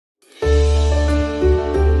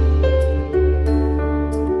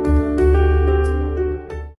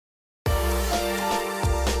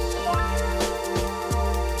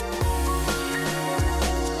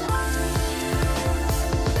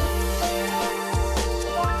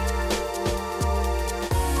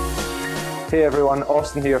Hey everyone,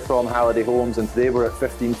 Austin here from Halliday Homes, and today we're at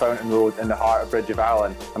 15 Fountain Road in the heart of Bridge of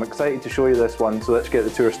Allan. I'm excited to show you this one, so let's get the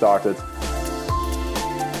tour started.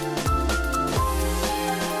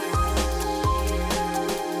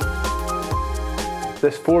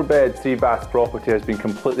 This 4-bed, 3-bath property has been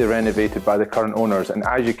completely renovated by the current owners, and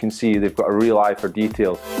as you can see, they've got a real eye for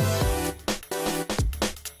detail.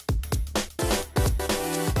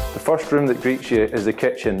 The first room that greets you is the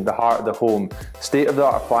kitchen, the heart of the home.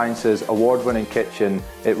 State-of-the-art appliances, award-winning kitchen,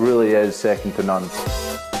 it really is second to none.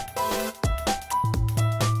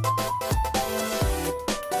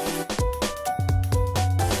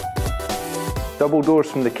 Double doors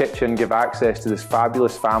from the kitchen give access to this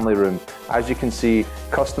fabulous family room. As you can see,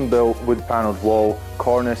 custom-built wood-panelled wall,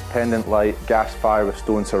 cornice, pendant light, gas fire with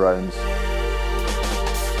stone surrounds.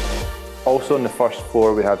 Also on the first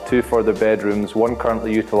floor we have 2 further bedrooms, one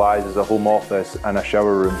currently utilised as a home office and a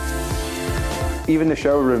shower room. Even the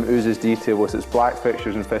shower room oozes detail with its black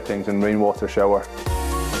fixtures and fittings and rainwater shower.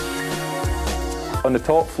 On the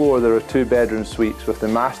top floor there are 2 bedroom suites with the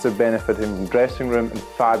master benefiting from dressing room and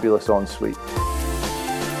fabulous ensuite.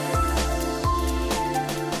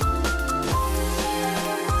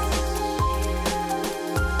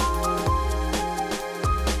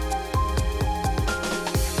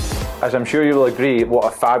 As I'm sure you will agree, what a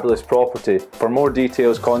fabulous property. For more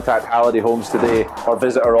details, contact Halliday Homes today or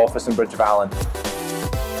visit our office in Bridge of Allan.